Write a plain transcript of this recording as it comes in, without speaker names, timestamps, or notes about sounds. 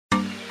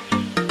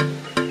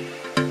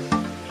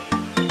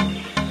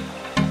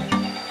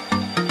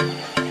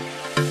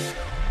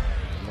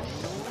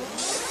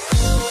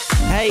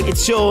Hey,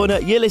 it's Sean.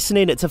 You're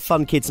listening to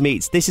Fun Kids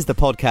Meets. This is the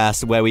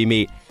podcast where we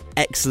meet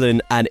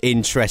excellent and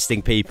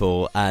interesting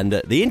people.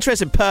 And the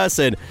interesting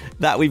person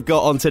that we've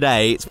got on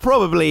today, it's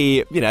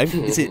probably,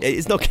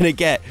 it's not going to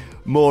get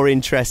more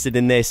interested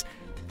in this.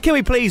 Can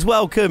we please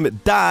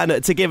welcome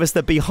Dan to give us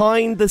the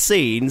behind the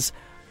scenes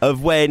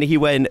of when he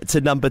went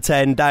to number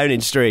 10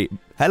 Downing Street?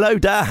 Hello,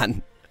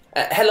 Dan.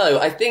 Hello,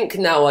 I think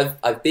now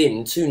I've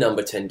been to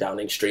number 10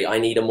 Downing Street, I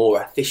need a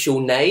more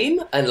official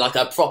name and like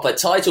a proper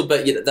title,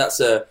 but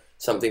that's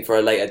something for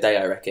a later day,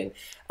 I reckon.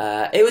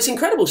 It was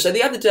incredible. So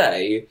the other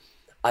day,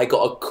 I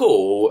got a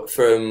call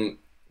from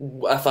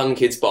a Fun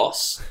Kids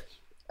boss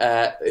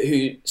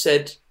who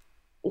said,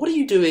 "What are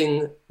you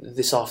doing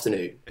this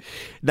afternoon?"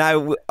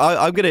 Now,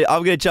 I'm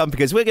gonna jump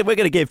because we're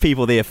gonna give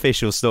people the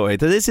official story.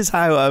 So this is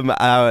how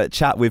our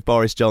chat with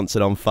Boris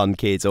Johnson on Fun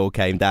Kids all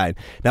came down.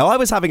 Now, I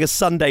was having a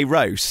Sunday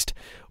roast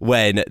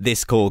when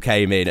this call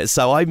came in,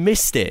 so I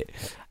missed it.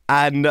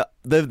 And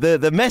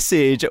the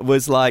message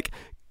was like,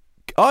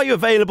 "Are you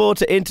available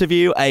to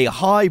interview a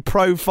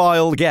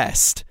high-profile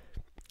guest?"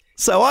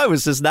 So I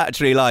was just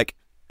naturally like,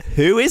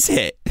 "Who is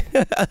it?"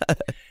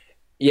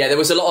 Yeah, there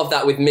was a lot of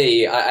that with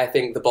me. I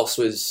think the boss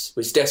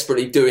was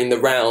desperately doing the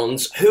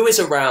rounds. Who is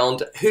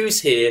around?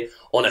 Who's here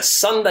on a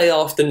Sunday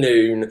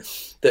afternoon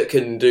that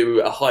can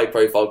do a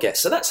high-profile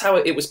guest? So that's how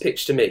it was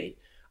pitched to me.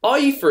 Are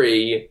you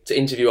free to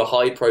interview a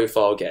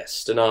high-profile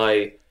guest? And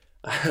I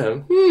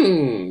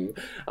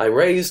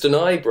raised an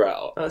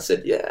eyebrow. I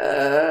said,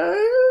 yeah.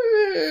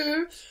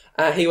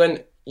 He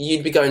went,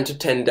 "You'd be going to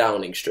 10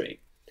 Downing Street."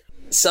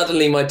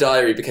 Suddenly my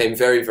diary became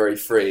very, very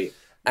free.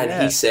 And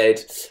He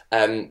said,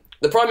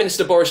 the Prime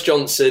Minister Boris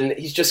Johnson,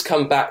 he's just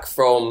come back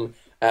from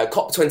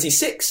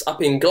COP26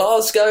 up in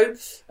Glasgow,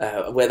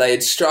 where they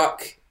had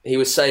struck, he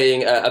was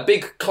saying, a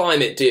big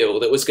climate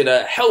deal that was going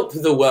to help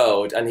the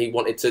world. And he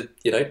wanted to,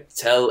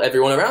 tell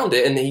everyone around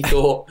it. And he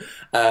thought,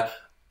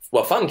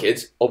 well, Fun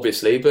Kids,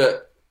 obviously,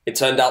 but it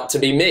turned out to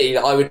be me,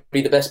 that I would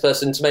be the best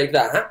person to make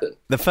that happen.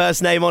 The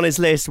first name on his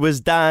list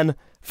was Dan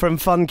from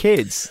Fun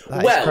Kids.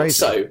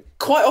 So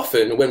quite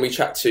often when we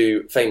chat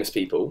to famous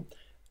people,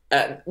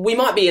 we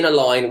might be in a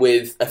line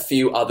with a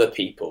few other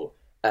people,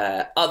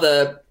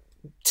 other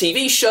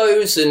TV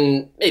shows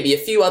and maybe a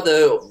few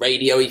other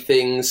radio-y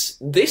things.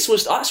 That's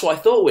what I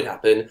thought would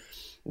happen.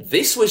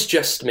 This was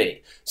just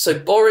me. So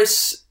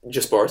Boris,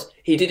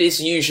 he did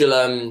his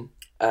usual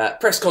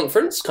press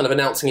conference, kind of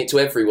announcing it to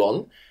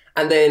everyone.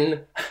 And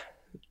then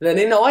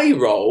in I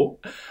roll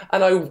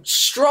and I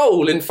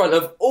stroll in front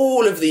of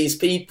all of these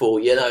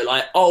people,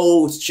 like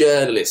old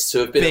journalists who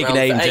have been around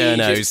for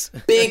ages.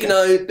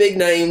 Big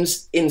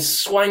names in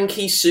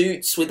swanky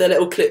suits with their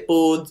little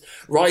clipboard,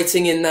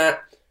 writing in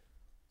that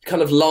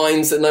kind of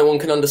lines that no one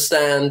can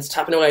understand,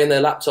 tapping away in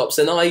their laptops.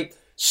 And I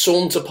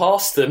saunter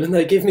past them and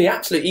they give me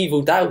absolute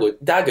evil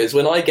daggers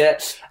when I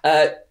get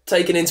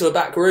taken into a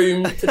back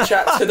room to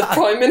chat to the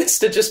Prime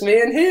Minister, just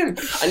me and him.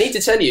 I need to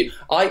tell you,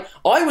 I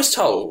was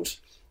told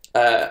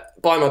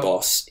by my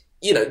boss,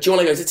 do you want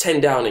to go to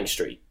 10 Downing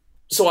Street?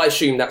 So I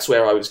assumed that's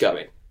where I was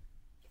going.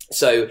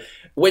 So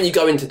when you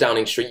go into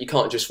Downing Street, you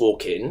can't just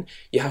walk in.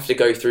 You have to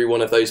go through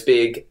one of those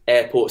big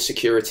airport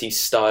security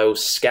style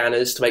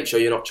scanners to make sure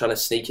you're not trying to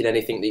sneak in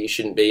anything that you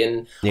shouldn't be.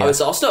 And I was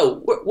asked,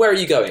 where are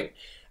you going?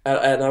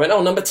 And I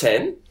went, number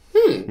 10.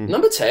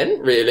 Number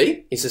 10,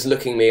 really? He says,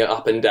 looking me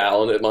up and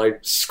down at my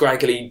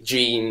scraggly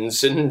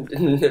jeans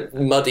and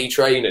muddy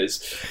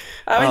trainers.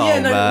 I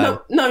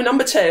went, no,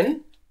 number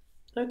 10.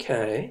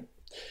 Okay.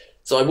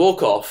 So I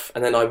walk off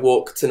and then I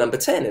walk to number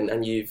 10 and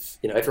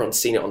everyone's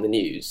seen it on the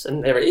news.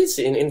 And there it is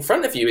in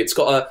front of you. It's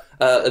got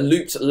a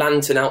looped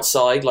lantern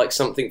outside, like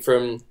something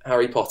from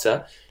Harry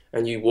Potter.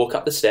 And you walk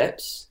up the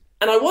steps.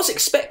 And I was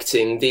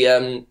expecting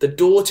the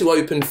door to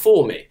open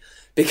for me.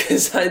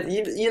 Because,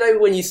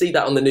 when you see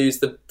that on the news,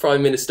 the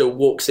Prime Minister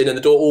walks in and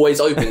the door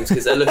always opens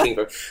because they're looking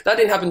for him. That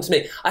didn't happen to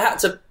me. I had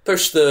to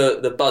push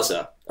the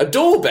buzzer. A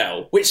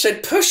doorbell, which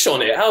said push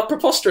on it. How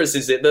preposterous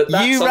is it? That's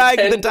you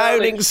rang the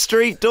Downing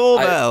Street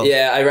doorbell.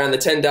 I ran the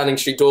 10 Downing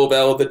Street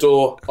doorbell. The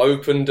door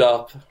opened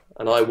up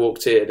and I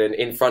walked in. And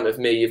in front of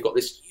me, you've got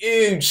this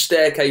huge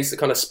staircase that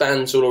kind of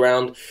spans all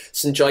around.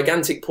 Some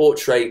gigantic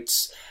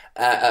portraits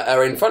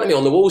are in front of me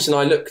on the walls. And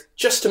I look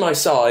just to my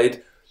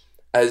side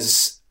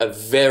as a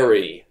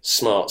very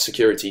smart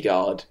security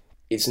guard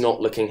is not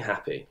looking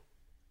happy.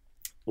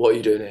 What are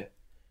you doing here?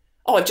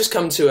 Oh, I've just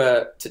come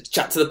to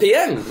chat to the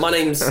PM. My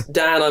name's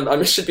Dan.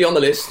 I should be on the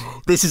list.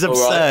 This is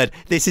absurd.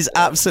 Right. This is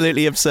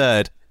absolutely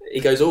absurd.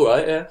 He goes, all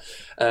right,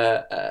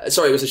 yeah.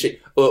 Sorry, it was a she.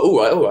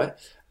 All right.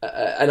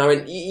 And I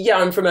went, yeah,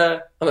 I'm from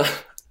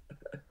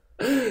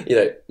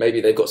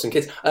maybe they've got some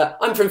kids.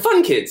 I'm from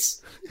Fun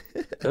Kids.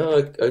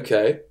 Oh,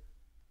 okay.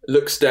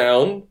 Looks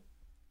down.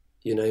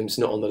 Your name's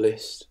not on the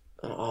list.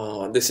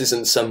 Oh, this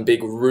isn't some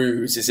big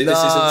ruse, is it? No.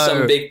 This isn't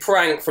some big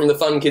prank from the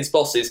Fun Kids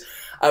bosses.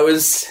 I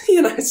was,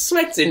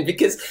 sweating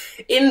because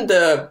in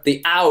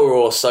the hour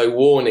or so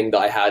warning that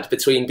I had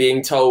between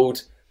being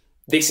told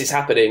this is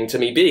happening to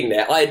me being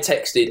there, I had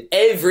texted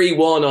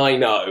everyone I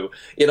know.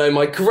 You know,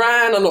 my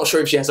gran, I'm not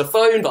sure if she has a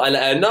phone, but I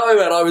let her know,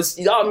 and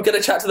I'm going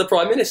to chat to the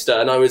Prime Minister,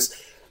 and I was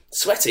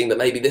sweating that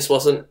maybe this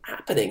wasn't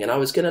happening, and I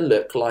was going to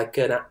look like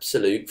an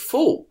absolute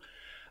fool.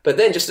 But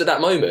then just at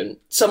that moment,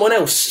 someone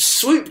else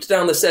swooped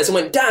down the stairs and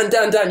went, Dan,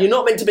 you're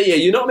not meant to be here.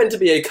 You're not meant to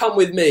be here. Come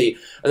with me.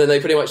 And then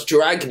they pretty much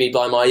dragged me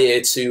by my ear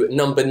to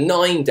number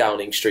 9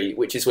 Downing Street,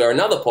 which is where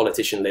another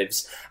politician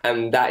lives.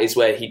 And that is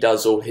where he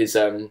does all his,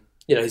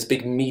 his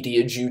big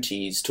media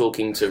duties,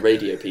 talking to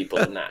radio people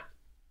and that.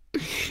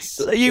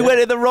 So you went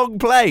in the wrong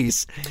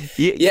place.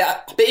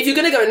 Yeah, but if you're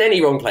going to go in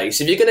any wrong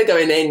place, if you're going to go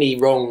in any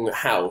wrong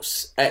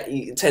house,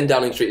 10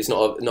 Downing Street is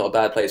not a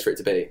bad place for it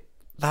to be.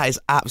 That is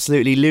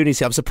absolutely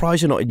lunacy. I'm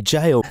surprised you're not in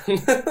jail.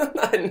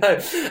 I know.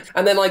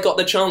 And then I got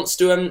the chance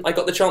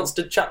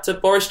to chat to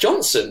Boris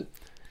Johnson.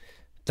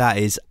 That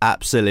is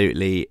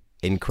absolutely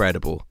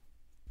incredible.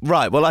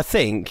 Right, well, I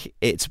think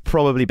it's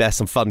probably best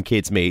on Fun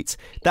Kids Meet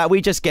that we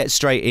just get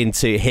straight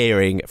into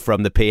hearing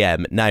from the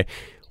PM. Now,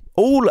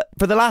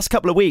 for the last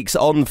couple of weeks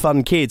on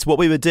Fun Kids, what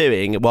we were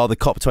doing while the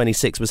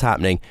COP26 was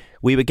happening,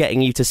 we were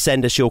getting you to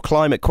send us your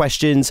climate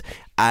questions,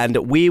 and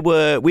we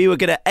were going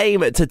to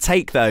aim to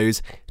take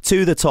those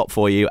to the top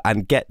for you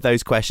and get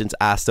those questions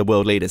asked to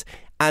world leaders.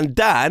 And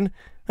Dan,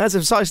 that's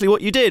precisely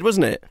what you did,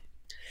 wasn't it?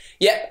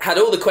 Yeah, had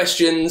all the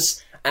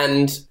questions,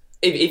 and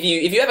if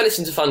you ever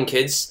listen to Fun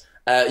Kids,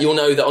 you'll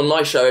know that on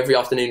my show every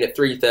afternoon at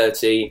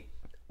 3:30,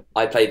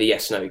 I play the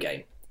yes/no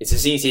game. It's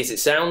as easy as it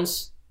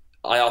sounds.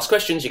 I ask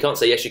questions, you can't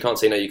say yes, you can't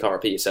say no, you can't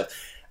repeat yourself.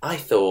 I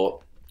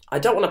thought, I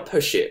don't want to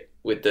push it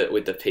with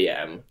the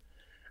PM.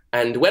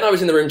 And when I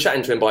was in the room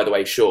chatting to him, by the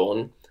way,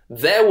 Sean,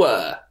 there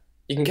were,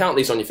 you can count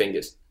these on your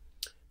fingers,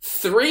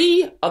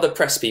 3 other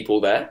press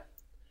people there,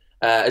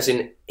 as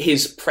in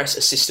his press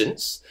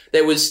assistants.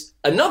 There was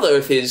another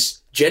of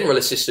his general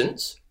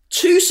assistants,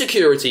 2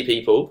 security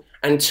people,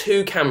 and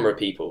 2 camera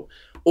people,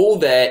 all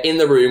there in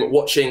the room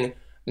watching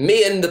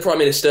me and the Prime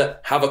Minister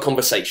have a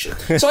conversation.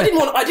 So I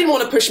didn't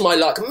want to push my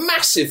luck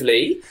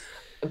massively,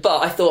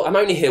 but I thought, I'm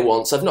only here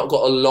once. I've not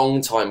got a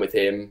long time with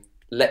him.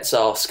 Let's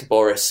ask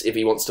Boris if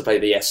he wants to play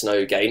the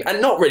yes/no game,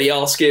 and not really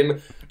ask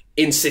him,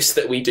 insist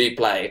that we do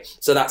play.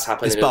 So that's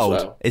happening as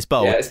well. It's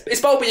bold. Yeah,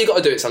 it's bold, but you've got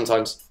to do it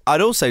sometimes.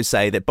 I'd also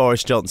say that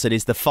Boris Johnson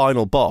is the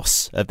final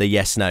boss of the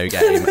yes/no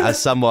game, as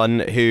someone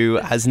who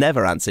has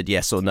never answered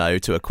yes or no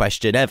to a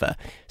question ever.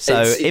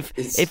 So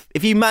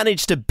if you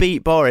manage to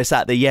beat Boris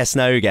at the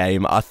yes/no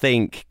game, I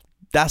think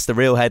that's the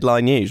real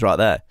headline news right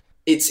there.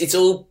 It's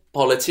all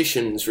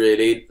politicians,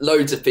 really.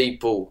 Loads of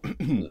people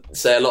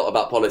say a lot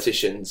about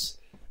politicians.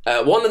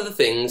 One of the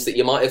things that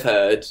you might have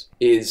heard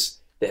is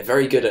they're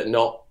very good at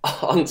not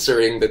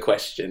answering the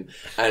question.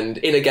 And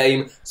in a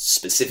game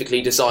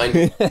specifically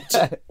designed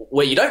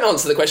where you don't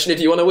answer the question if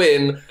you want to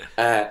win,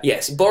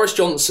 yes, Boris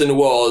Johnson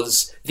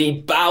was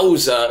the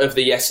Bowser of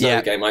the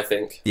yes/no game, I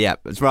think. Yeah,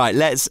 that's right.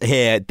 Let's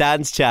hear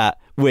Dan's chat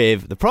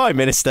with the Prime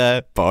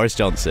Minister, Boris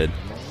Johnson.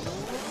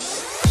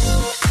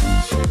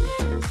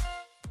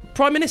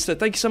 Prime Minister,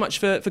 thank you so much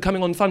for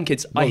coming on Fun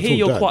Kids. I hear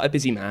you're quite a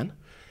busy man.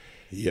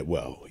 Yeah,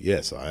 well,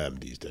 yes, I am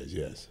these days,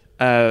 yes.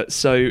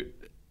 So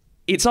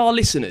it's our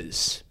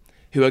listeners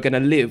who are going to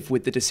live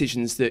with the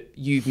decisions that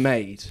you've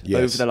made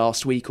over the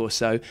last week or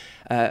so.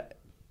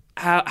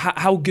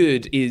 How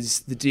good is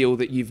the deal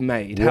that you've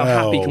made? How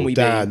happy can we be?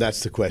 Dan,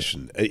 that's the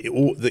question.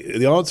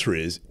 The answer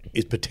is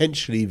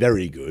potentially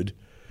very good.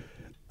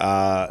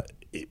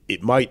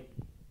 It might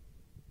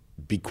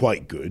be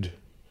quite good,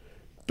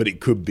 but it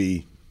could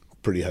be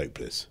pretty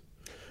hopeless.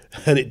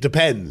 And it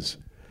depends.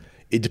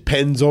 It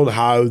depends on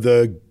how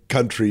the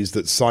countries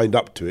that signed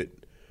up to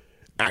it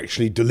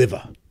actually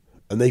deliver.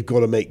 And they've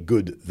got to make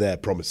good their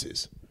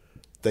promises.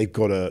 They've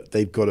got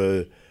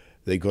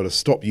to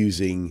stop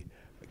using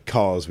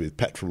cars with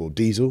petrol or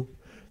diesel.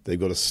 They've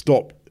got to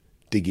stop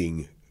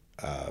digging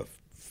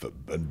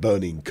and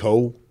burning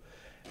coal,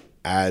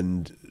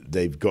 and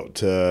they've got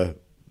to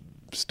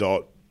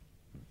start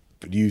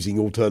using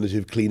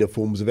alternative, cleaner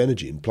forms of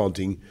energy and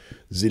planting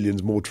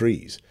zillions more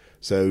trees.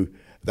 So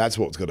that's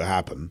what's got to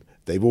happen.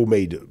 They've all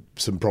made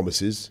some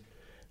promises.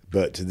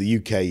 But the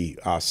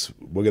UK, us,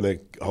 we're going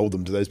to hold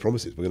them to those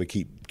promises. We're going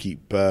to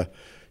keep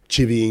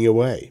chivying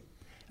away.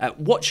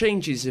 What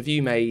changes have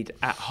you made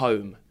at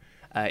home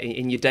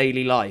in your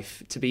daily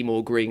life to be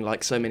more green,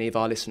 like so many of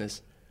our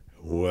listeners?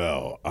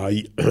 Well,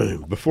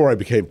 before I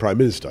became Prime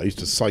Minister, I used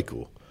to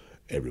cycle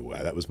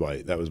everywhere. That was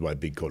my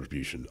big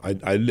contribution.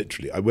 I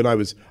literally, when I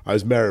was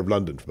Mayor of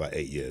London for about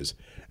 8 years,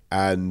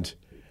 and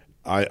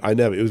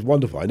it was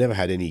wonderful. I never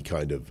had any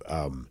kind of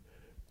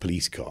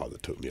police car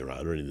that took me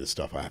around or any of the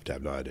stuff I have to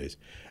have nowadays.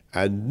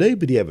 And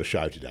nobody ever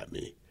shouted at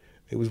me.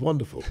 It was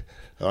wonderful.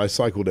 I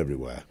cycled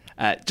everywhere.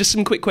 Just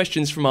some quick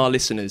questions from our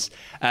listeners.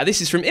 This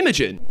is from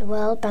Imogen. The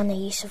world banned the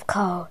use of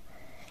coal.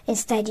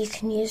 Instead, you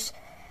can use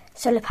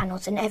solar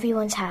panels in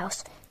everyone's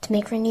house to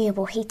make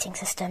renewable heating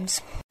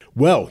systems.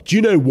 Well, do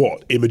you know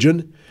what,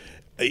 Imogen?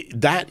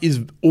 That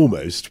is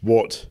almost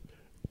what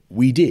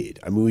we did.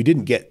 I mean, we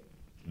didn't get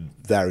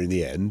there in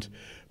the end,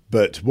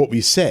 but what we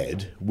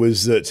said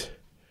was that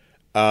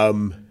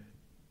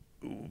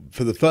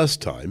for the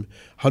first time,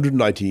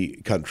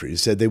 190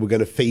 countries said they were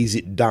going to phase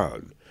it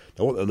down.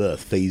 Now, what on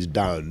earth phase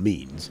down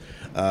means,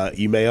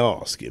 you may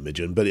ask,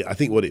 Imogen, but I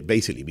think what it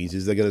basically means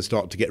is they're going to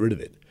start to get rid of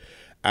it.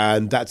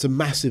 And that's a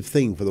massive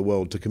thing for the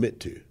world to commit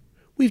to.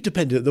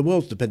 The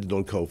world's depended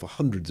on coal for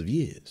hundreds of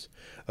years.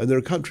 And there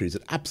are countries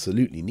that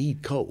absolutely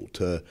need coal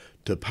to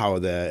power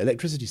their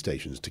electricity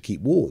stations, to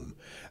keep warm,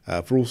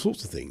 for all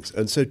sorts of things.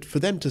 And so for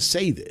them to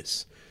say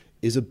this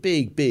is a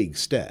big, big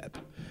step.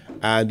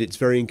 And it's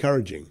very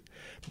encouraging.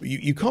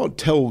 You can't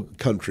tell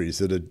countries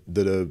that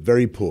are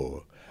very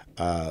poor,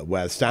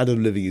 where the standard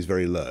of living is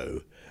very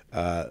low,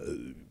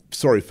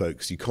 sorry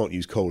folks, you can't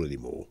use coal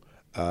anymore,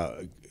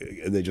 and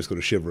they're just got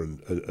to shiver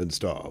and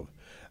starve.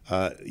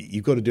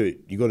 You've got to do it.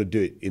 You've got to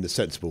do it in a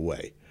sensible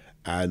way.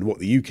 And what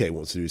the UK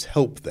wants to do is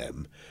help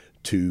them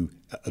to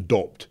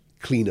adopt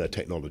cleaner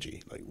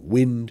technology like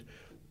wind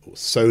or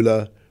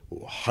solar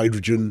or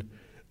hydrogen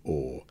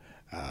or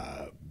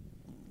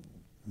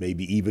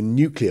maybe even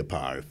nuclear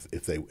power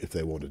if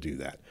they want to do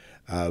that.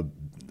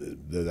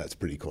 Though that's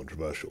pretty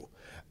controversial.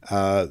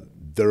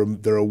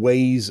 There are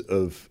ways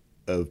of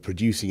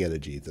producing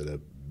energy that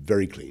are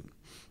very clean.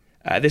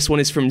 This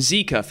one is from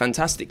Zika,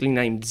 fantastically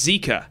named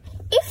Zika.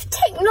 If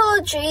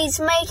technology is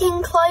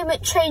making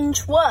climate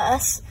change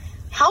worse,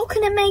 how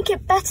can it make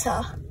it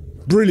better?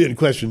 Brilliant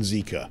question,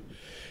 Zika.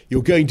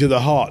 You're going to the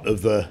heart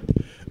of the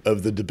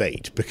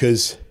debate,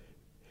 because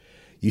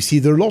you see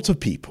there are lots of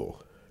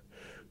people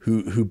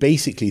who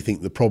basically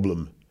think the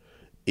problem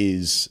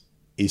is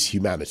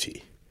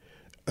humanity,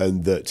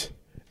 and that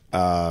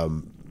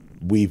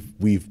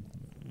we've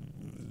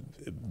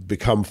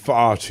become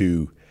far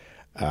too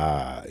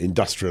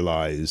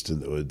industrialized,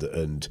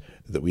 and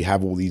that we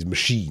have all these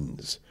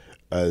machines,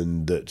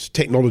 and that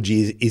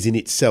technology is in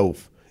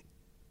itself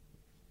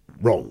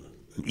wrong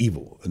and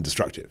evil and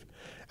destructive.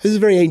 This is a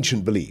very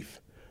ancient belief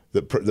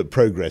that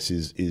progress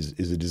is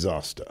a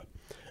disaster,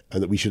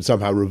 and that we should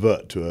somehow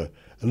revert to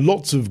and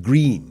lots of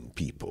green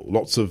people,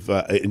 lots of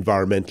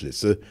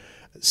environmentalists are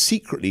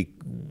secretly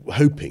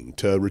hoping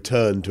to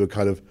return to a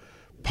kind of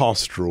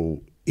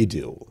pastoral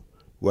idyll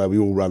where we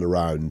all run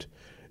around,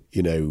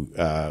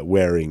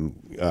 wearing,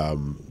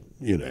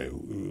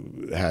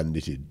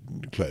 hand-knitted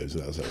clothes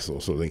and that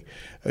sort of thing.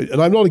 And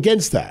I'm not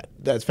against that.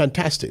 That's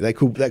fantastic.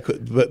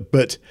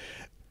 But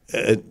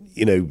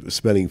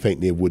smelling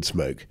faintly of wood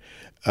smoke.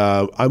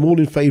 I'm all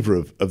in favour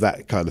of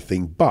that kind of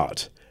thing.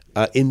 But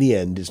in the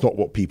end, it's not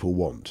what people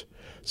want.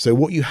 So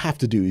what you have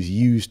to do is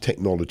use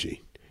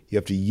technology. You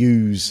have to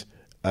use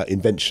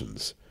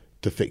inventions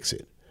to fix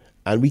it.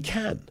 And we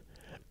can.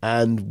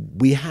 And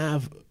we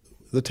have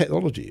the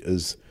technology,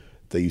 as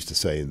they used to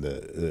say on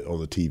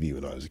the TV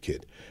when I was a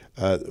kid.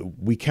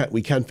 We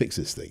can fix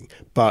this thing.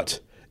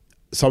 But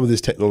some of this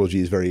technology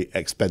is very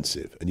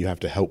expensive, and you have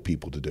to help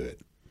people to do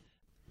it.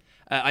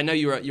 I know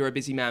you're a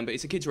busy man, but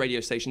it's a kids'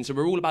 radio station, so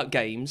we're all about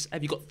games.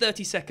 Have you got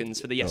 30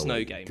 seconds for the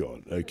yes/no game?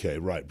 God. Okay,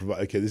 right.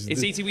 Okay, it's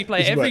easy. We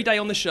play it every day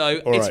on the show.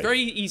 All it's right. very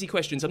easy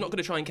questions. I'm not going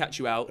to try and catch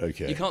you out.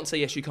 Okay. You can't say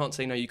yes, you can't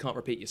say no, you can't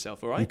repeat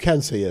yourself, all right? You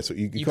can say yes. Or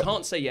you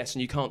can't say yes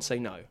and you can't say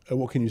no.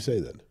 What can you say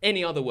then?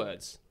 Any other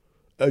words.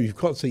 Oh, you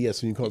can't say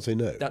yes and you can't say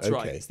no. That's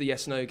right. It's the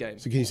yes/no game.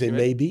 So can you say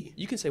maybe?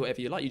 You can say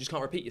whatever you like. You just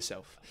can't repeat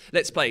yourself.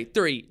 Let's play.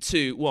 3,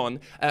 2, 1.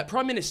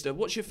 Prime Minister,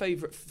 what's your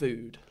favourite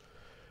food?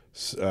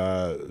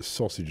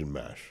 Sausage and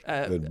mash.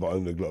 And a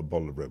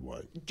bottle of red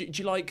wine. Do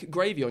you like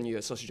gravy on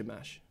your sausage and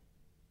mash?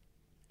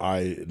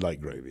 I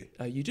like gravy.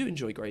 You do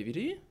enjoy gravy,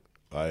 do you?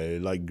 I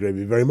like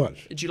gravy very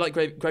much. Do you like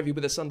gravy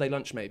with a Sunday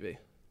lunch, maybe?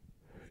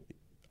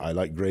 I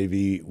like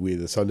gravy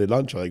with a Sunday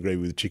lunch. I like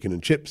gravy with chicken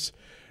and chips.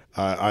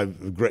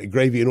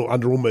 Gravy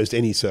under almost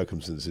any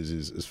circumstances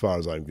is, as far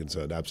as I'm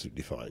concerned,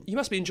 absolutely fine. You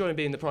must be enjoying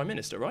being the Prime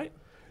Minister, right?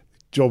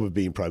 Job of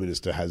being Prime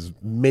Minister has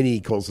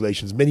many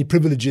consolations, many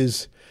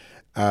privileges,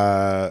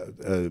 and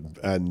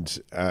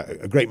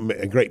a great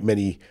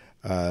many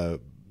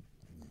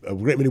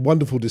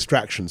wonderful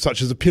distractions,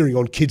 such as appearing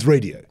on kids'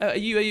 radio. Are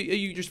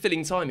you just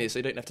filling time here so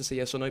you don't have to say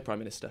yes or no, Prime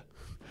Minister?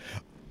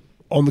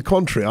 On the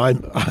contrary,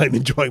 I'm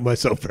enjoying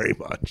myself very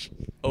much.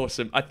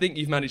 Awesome. I think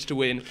you've managed to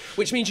win,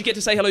 which means you get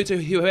to say hello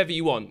to whoever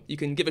you want. You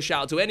can give a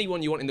shout out to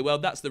anyone you want in the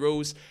world. That's the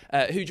rules.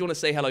 Who do you want to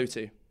say hello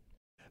to?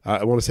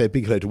 I want to say a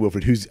big hello to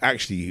Wilfred, who's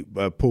actually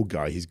a poor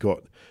guy. He's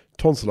got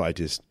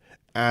tonsillitis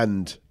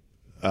and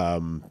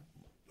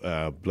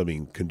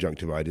blooming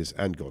conjunctivitis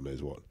and God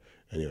knows what.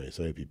 Anyway,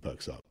 so I hope he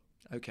perks up.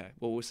 Okay,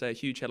 well, we'll say a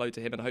huge hello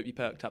to him and I hope you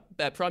perked up.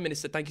 Prime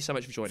Minister, thank you so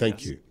much for joining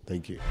us.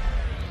 Thank you.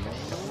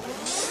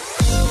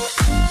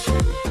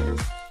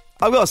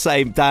 I've got to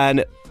say,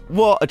 Dan,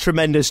 what a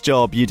tremendous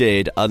job you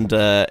did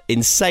under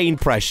insane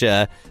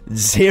pressure,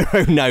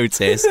 zero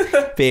notice,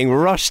 being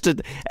rushed,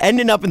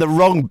 ending up in the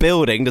wrong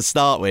building to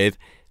start with.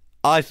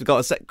 I forgot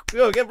to say,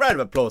 give a round of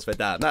applause for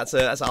Dan. That's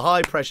a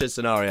high pressure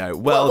scenario.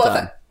 Well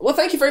done. Well,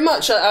 thank you very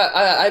much.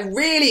 I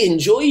really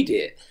enjoyed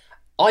it.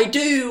 I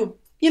do,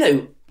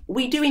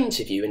 we do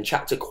interview and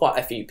chat to quite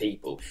a few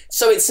people.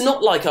 So it's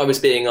not like I was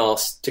being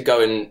asked to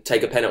go and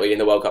take a penalty in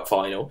the World Cup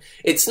final.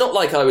 It's not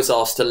like I was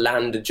asked to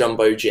land a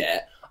jumbo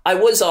jet. I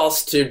was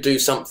asked to do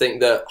something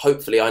that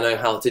hopefully I know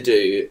how to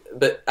do.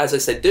 But as I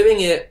said,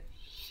 doing it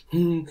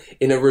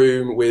in a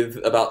room with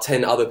about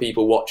 10 other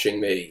people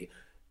watching me,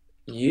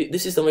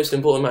 this is the most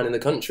important man in the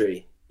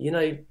country.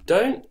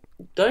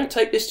 Don't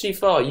take this too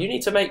far. You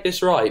need to make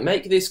this right.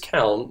 Make this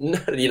count.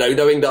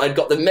 Knowing that I'd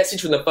got the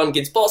message from the Fun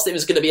Kids boss, it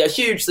was going to be a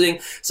huge thing.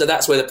 So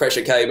that's where the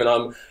pressure came, and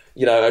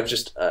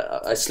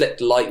I slept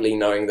lightly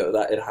knowing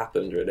that had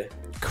happened, really.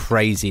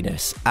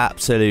 Craziness.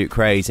 Absolute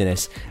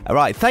craziness. All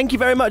right. Thank you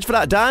very much for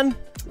that, Dan.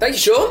 Thank you,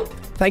 Sean.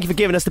 Thank you for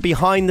giving us the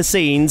behind the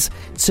scenes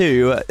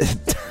to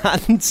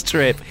Dan's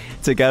trip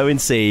to go and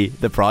see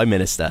the Prime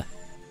Minister.